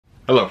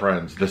Hello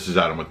friends, this is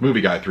Adam with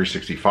Movie Guy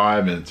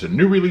 365 and it's a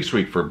new release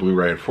week for Blu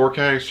Ray and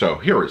 4K, so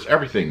here is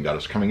everything that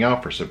is coming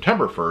out for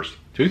September 1st,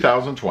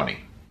 2020.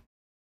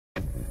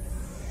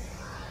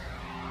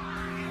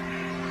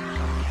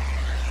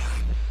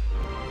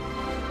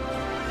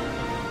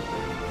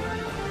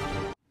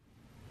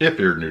 If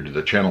you're new to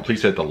the channel,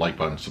 please hit the like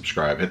button,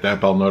 subscribe, hit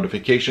that bell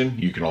notification.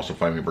 You can also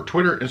find me over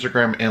Twitter,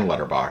 Instagram, and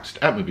Letterboxd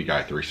at Movie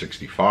Guy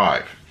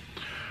 365.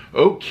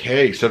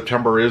 Okay,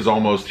 September is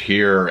almost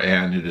here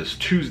and it is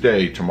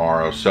Tuesday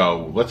tomorrow,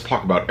 so let's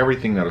talk about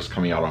everything that is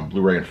coming out on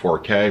Blu-ray and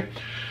 4K.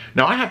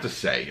 Now I have to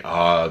say,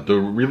 the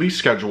release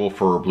schedule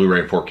for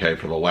Blu-ray and 4K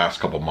for the last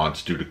couple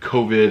months due to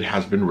COVID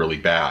has been really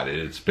bad.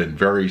 It's been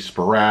very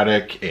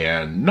sporadic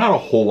and not a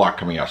whole lot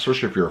coming out,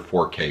 especially if you're a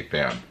 4K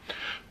fan.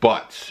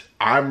 But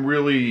I'm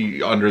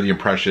really under the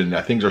impression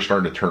that things are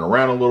starting to turn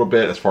around a little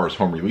bit as far as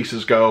home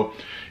releases go.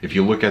 If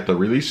you look at the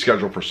release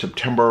schedule for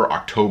September,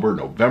 October,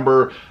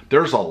 November,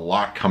 there's a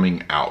lot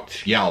coming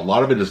out. Yeah, a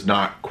lot of it is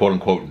not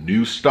quote-unquote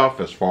new stuff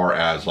as far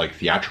as like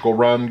theatrical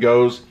run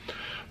goes,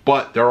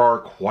 but there are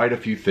quite a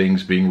few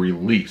things being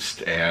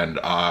released, and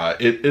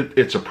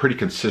it's a pretty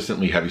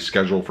consistently heavy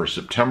schedule for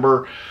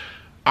September.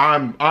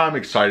 I'm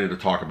excited to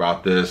talk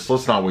about this.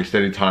 Let's not waste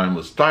any time.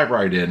 Let's dive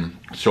right in.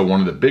 So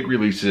one of the big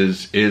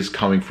releases is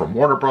coming from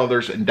Warner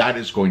Brothers, and that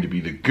is going to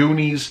be The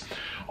Goonies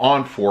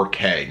on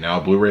 4K. Now,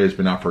 Blu-ray has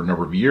been out for a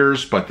number of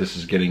years, but this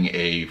is getting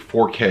a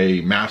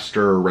 4K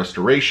master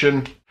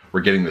restoration.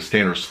 We're getting the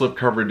standard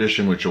slipcover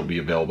edition, which will be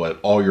available at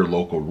all your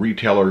local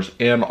retailers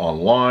and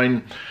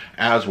online,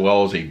 as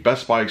well as a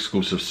Best Buy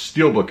exclusive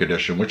Steelbook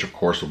edition, which of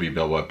course will be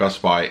available at Best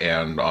Buy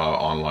and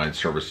online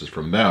services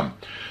from them.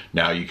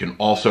 Now, you can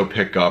also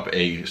pick up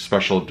a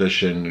special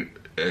edition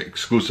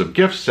exclusive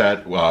gift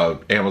set.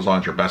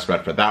 Amazon's your best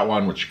bet for that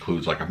one, which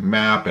includes like a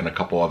map and a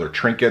couple other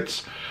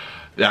trinkets.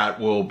 That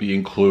will be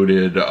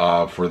included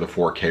for the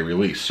 4K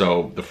release.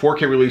 So the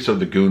 4K release of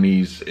The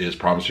Goonies is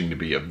promising to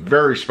be a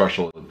very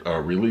special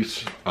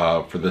release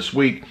for this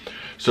week.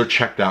 So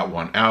check that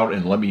one out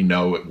and let me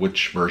know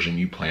which version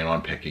you plan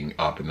on picking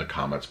up in the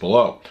comments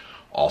below.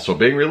 Also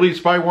being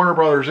released by Warner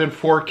Brothers in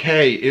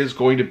 4K is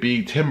going to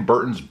be Tim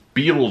Burton's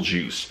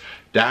Beetlejuice.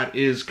 That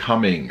is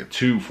coming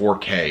to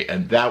 4K,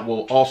 and that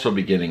will also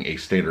be getting a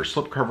standard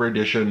slipcover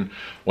edition.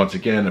 Once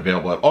again,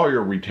 available at all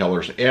your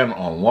retailers and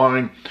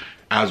online,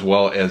 as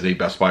well as a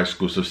Best Buy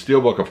exclusive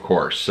Steelbook, of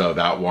course. So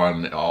that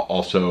one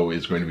also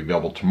is going to be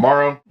available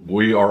tomorrow.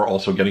 We are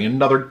also getting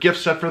another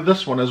gift set for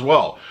this one as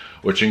well,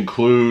 which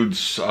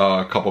includes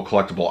a couple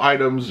collectible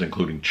items,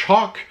 including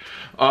chalk.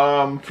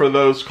 For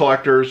those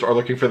collectors are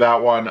looking for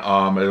that one.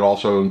 It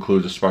also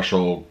includes a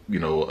special,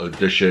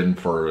 edition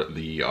for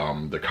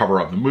the cover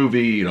of the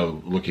movie,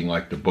 looking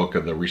like the book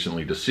of the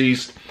recently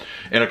deceased,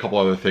 and a couple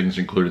other things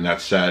included in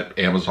that set.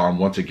 Amazon,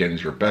 once again,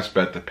 is your best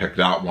bet to pick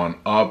that one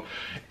up,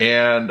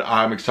 and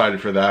I'm excited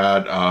for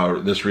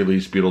that. This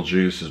release,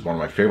 Beetlejuice, is one of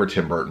my favorite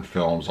Tim Burton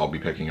films. I'll be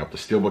picking up the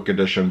Steelbook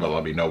edition, but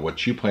let me know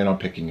what you plan on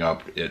picking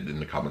up in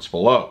the comments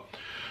below.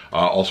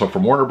 Also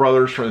from Warner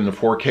Brothers in the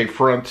 4K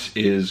front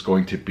is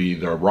going to be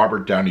the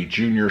Robert Downey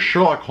Jr.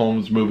 Sherlock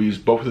Holmes movies.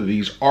 Both of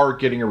these are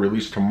getting a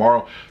release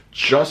tomorrow.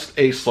 Just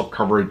a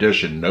slipcover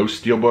edition. No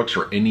steelbooks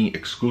or any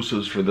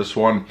exclusives for this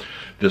one.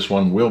 This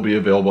one will be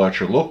available at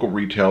your local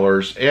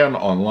retailers and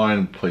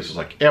online places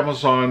like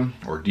Amazon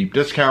or Deep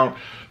Discount.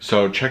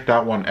 So check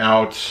that one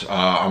out.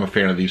 I'm a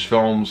fan of these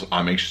films.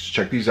 I'm anxious to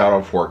check these out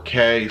on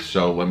 4K.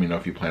 So let me know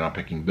if you plan on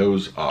picking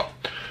those up.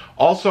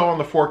 Also on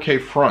the 4K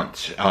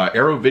front,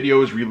 Arrow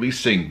Video is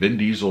releasing Vin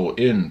Diesel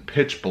in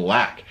Pitch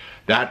Black.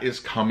 That is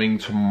coming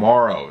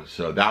tomorrow.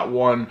 So that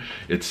one,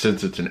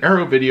 since it's an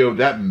Arrow Video,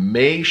 that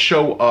may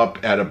show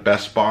up at a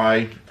Best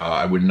Buy.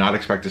 I would not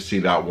expect to see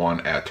that one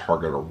at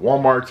Target or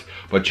Walmart,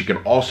 but you can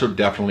also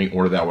definitely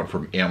order that one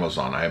from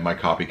Amazon. I have my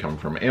copy coming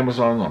from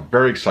Amazon. I'm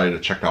very excited to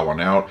check that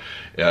one out.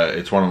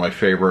 It's one of my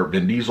favorite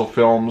Vin Diesel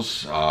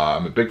films.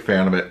 I'm a big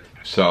fan of it.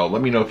 So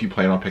let me know if you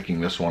plan on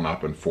picking this one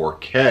up in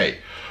 4K.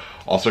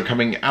 Also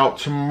coming out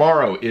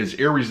tomorrow is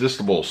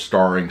Irresistible,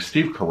 starring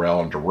Steve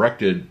Carell and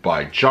directed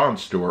by Jon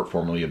Stewart,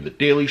 formerly of The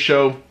Daily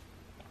Show.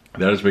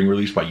 That is being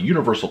released by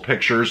Universal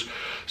Pictures.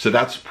 So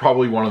that's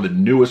probably one of the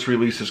newest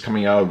releases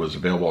coming out. It was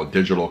available on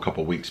digital a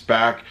couple weeks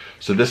back.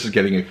 So this is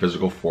getting a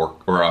physical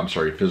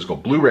physical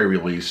Blu-ray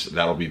release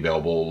that'll be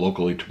available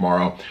locally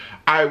tomorrow.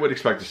 I would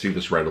expect to see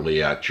this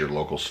readily at your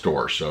local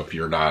store. So if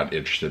you're not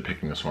interested in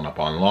picking this one up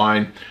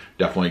online,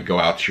 definitely go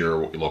out to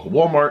your local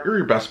Walmart or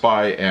your Best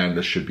Buy, and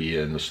this should be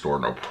in the store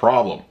no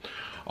problem.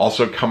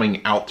 Also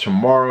coming out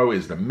tomorrow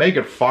is the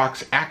Megan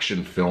Fox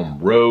action film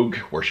Rogue,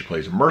 where she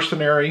plays a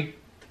mercenary.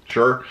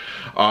 Sure.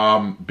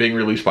 Being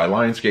released by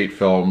Lionsgate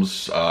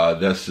Films.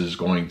 This is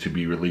going to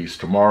be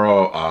released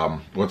tomorrow.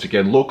 Once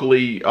again,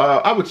 locally,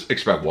 I would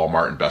expect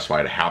Walmart and Best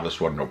Buy to have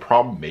this one, no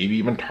problem, maybe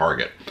even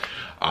Target.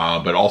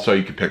 But also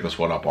you can pick this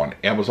one up on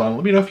Amazon.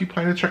 Let me know if you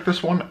plan to check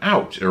this one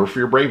out, or if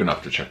you're brave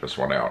enough to check this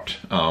one out.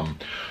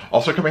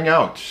 Also coming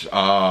out,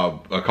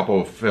 a couple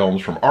of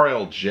films from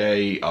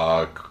RLJ.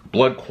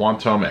 Blood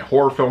Quantum, a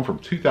horror film from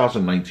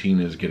 2019,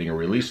 is getting a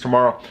release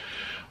tomorrow.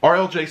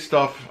 RLJ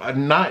stuff,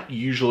 not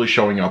usually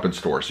showing up in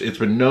stores. It's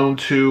been known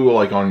to,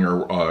 like on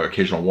your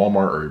occasional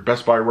Walmart or your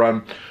Best Buy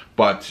run,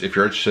 but if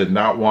you're interested in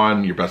that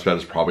one, your best bet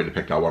is probably to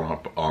pick that one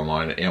up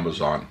online at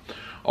Amazon.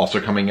 Also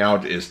coming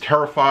out is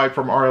Terrified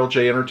from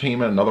RLJ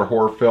Entertainment, another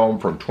horror film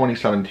from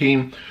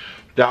 2017.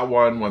 That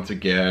one, once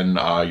again,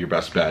 your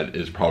best bet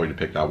is probably to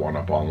pick that one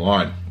up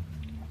online.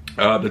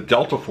 The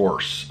Delta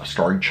Force,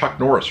 starring Chuck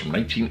Norris from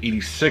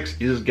 1986,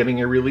 is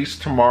getting a release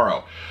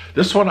tomorrow.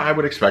 This one I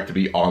would expect to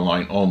be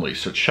online only,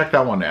 so check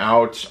that one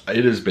out.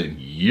 It has been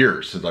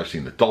years since I've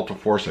seen the Delta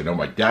Force. I know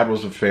my dad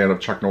was a fan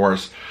of Chuck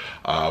Norris.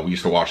 We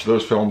used to watch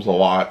those films a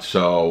lot,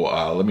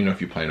 so let me know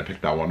if you plan to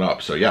pick that one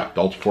up. So yeah,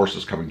 Delta Force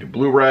is coming to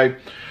Blu-ray.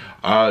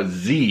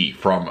 Z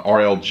from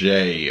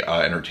RLJ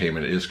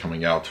Entertainment is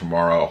coming out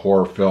tomorrow, a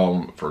horror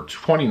film for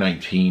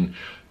 2019.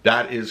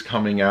 That is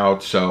coming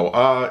out,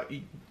 so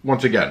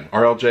once again,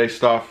 RLJ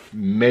stuff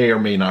may or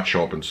may not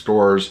show up in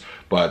stores,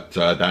 but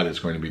that is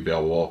going to be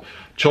available.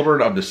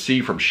 Children of the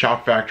Sea from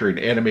Shout Factory, an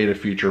animated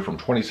feature from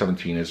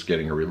 2017, is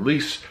getting a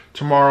release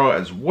tomorrow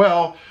as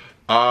well.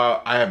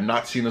 I have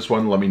not seen this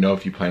one. Let me know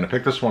if you plan to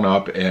pick this one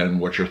up and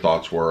what your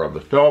thoughts were of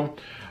the film.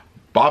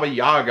 Baba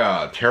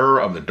Yaga, Terror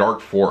of the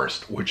Dark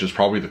Forest, which is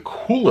probably the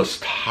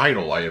coolest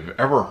title I have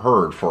ever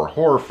heard for a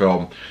horror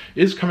film,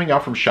 is coming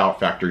out from Shout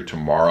Factory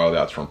tomorrow.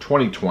 That's from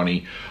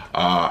 2020.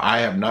 I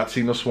have not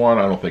seen this one.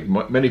 I don't think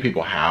many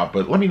people have,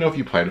 but let me know if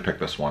you plan to pick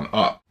this one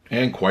up.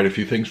 And quite a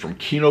few things from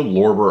Kino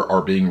Lorber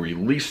are being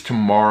released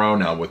tomorrow.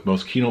 Now, with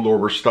most Kino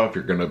Lorber stuff,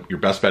 your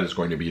best bet is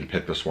going to be to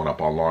pick this one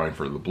up online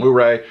for the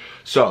Blu-ray.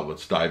 So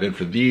let's dive in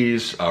for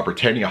these.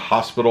 Britannia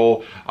Hospital,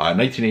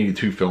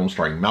 1982 film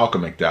starring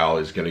Malcolm McDowell,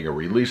 is getting a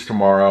release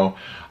tomorrow.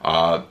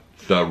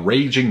 The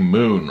Raging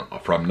Moon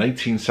from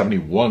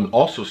 1971,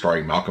 also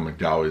starring Malcolm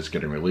McDowell, is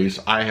getting released.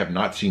 I have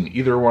not seen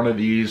either one of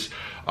these.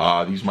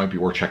 These might be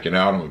worth checking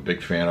out. I'm a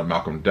big fan of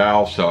Malcolm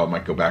McDowell, so I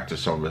might go back to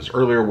some of his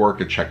earlier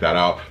work and check that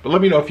out. But let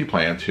me know if you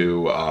plan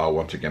to,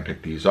 once again,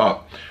 pick these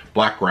up.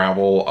 Black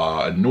Gravel,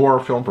 a noir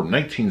film from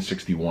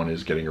 1961,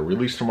 is getting a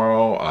release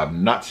tomorrow. I've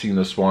not seen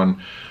this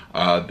one.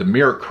 The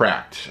Mirror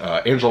Cracked,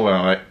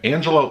 Angela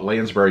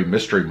Lansbury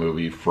mystery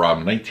movie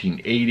from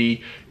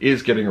 1980,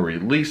 is getting a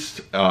release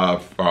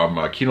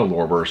from Kino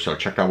Lorber, so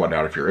check that one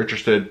out if you're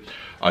interested.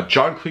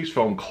 John Cleese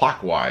film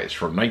Clockwise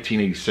from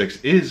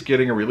 1986 is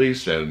getting a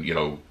release, and you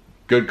know,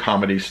 good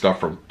comedy stuff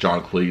from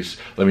John Cleese.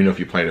 Let me know if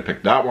you plan to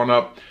pick that one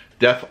up.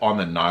 Death on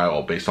the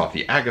Nile, based off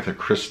the Agatha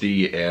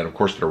Christie, and of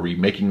course they're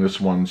remaking this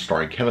one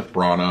starring Kenneth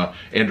Branagh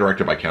and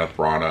directed by Kenneth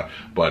Branagh,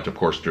 but of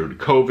course due to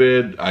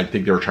COVID, I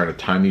think they were trying to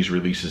time these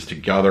releases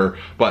together,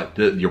 but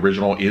the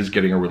original is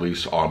getting a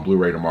release on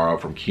Blu-ray tomorrow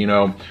from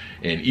Kino.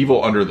 And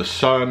Evil Under the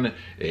Sun,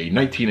 a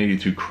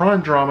 1982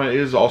 crime drama,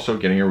 is also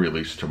getting a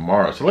release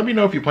tomorrow. So let me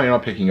know if you plan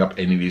on picking up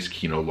any of these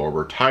Kino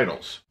Lorber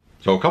titles.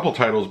 So a couple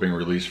titles being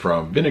released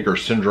from Vinegar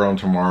Syndrome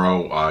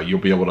tomorrow.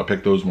 You'll be able to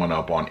pick those one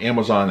up on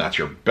Amazon. That's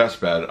your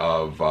best bet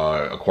of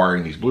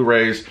acquiring these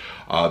Blu-rays.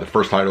 The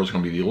first title is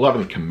going to be The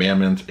 11th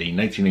Commandment, a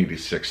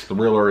 1986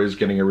 thriller, is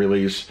getting a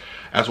release,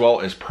 as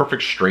well as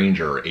Perfect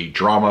Stranger, a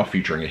drama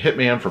featuring a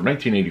hitman from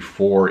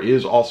 1984,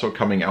 is also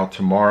coming out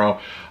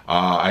tomorrow.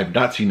 I've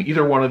not seen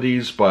either one of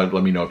these, but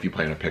let me know if you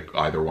plan to pick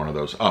either one of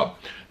those up.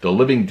 The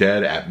Living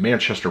Dead at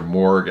Manchester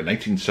Morgue, a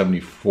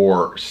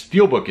 1974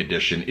 Steelbook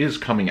edition, is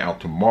coming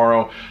out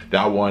tomorrow.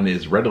 That one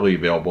is readily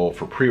available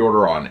for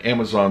pre-order on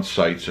Amazon's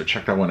site, so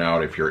check that one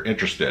out if you're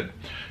interested.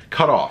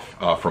 Cut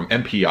Off from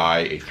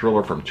MPI, a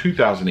thriller from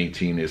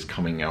 2018, is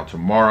coming out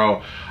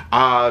tomorrow.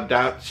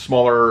 That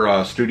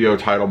smaller studio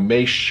title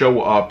may show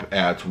up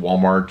at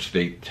Walmart.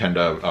 They tend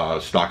to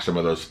stock some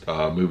of those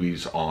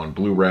movies on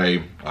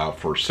Blu-ray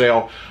for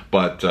sale,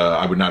 but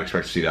I would not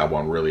expect to see that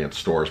one really in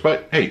stores.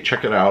 But hey,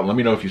 check it out. Let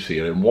me know if you see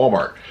it in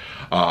Walmart.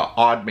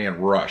 Odd Man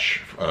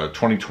Rush, a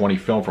 2020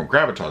 film from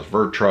Gravitas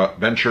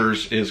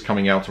Ventures, is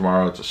coming out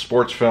tomorrow. It's a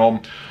sports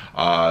film.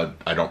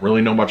 I don't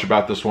really know much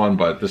about this one,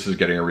 but this is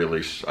getting a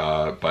release,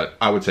 but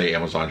I would say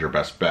Amazon's your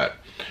best bet.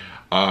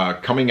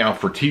 Coming out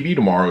for TV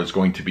tomorrow is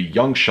going to be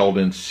Young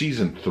Sheldon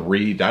Season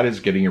 3. That is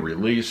getting a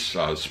release.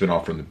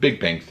 Spinoff from The Big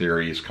Bang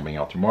Theory is coming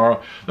out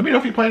tomorrow. Let me know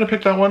if you plan to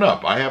pick that one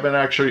up. I haven't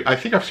actually, I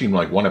think I've seen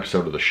like one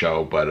episode of the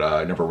show, but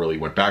I never really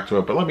went back to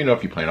it. But let me know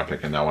if you plan on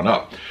picking that one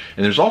up.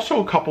 And there's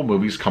also a couple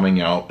movies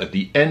coming out at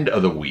the end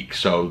of the week.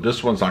 So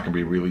this one's not going to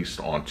be released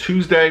on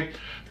Tuesday,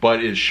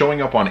 but is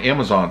showing up on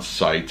Amazon's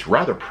site.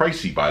 Rather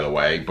pricey, by the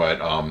way, but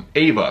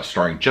Ava,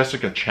 starring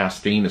Jessica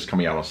Chastain, is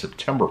coming out on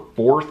September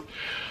 4th.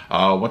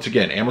 Once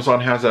again,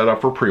 Amazon has that up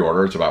for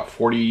pre-order. It's about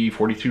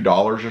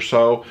 $42 or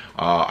so.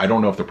 I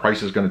don't know if the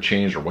price is going to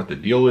change or what the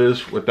deal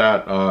is with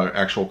that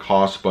actual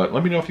cost, but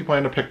let me know if you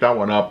plan to pick that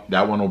one up.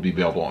 That one will be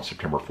available on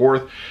September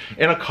 4th.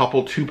 And a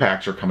couple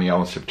 2-packs are coming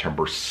out on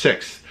September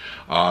 6th.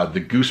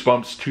 The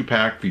Goosebumps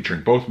 2-pack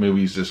featuring both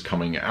movies is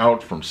coming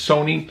out from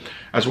Sony,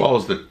 as well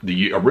as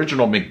the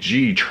original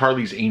McG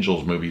Charlie's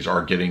Angels movies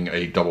are getting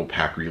a double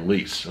pack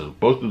release. So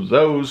both of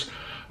those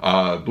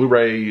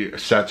Blu-ray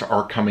sets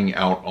are coming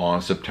out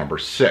on September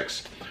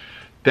 6th.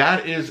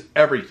 that is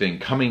everything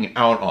coming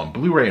out on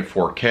Blu-ray and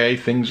 4K.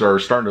 Things are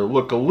starting to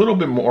look a little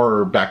bit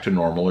more back to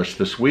normalish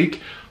this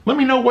week. Let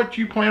me know what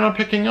you plan on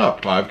picking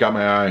up. I've got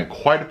my eye on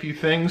quite a few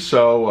things,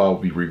 so I'll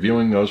be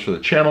reviewing those for the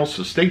channel,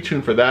 so stay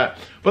tuned for that.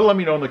 But let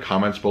me know in the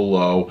comments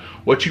below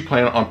what you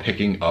plan on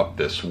picking up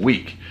this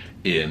week.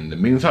 In the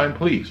meantime,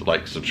 please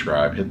like,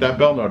 subscribe, hit that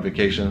bell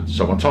notification.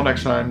 So until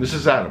next time, this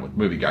is Adam with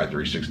Movie Guy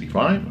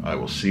 365. I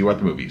will see you at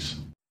the movies.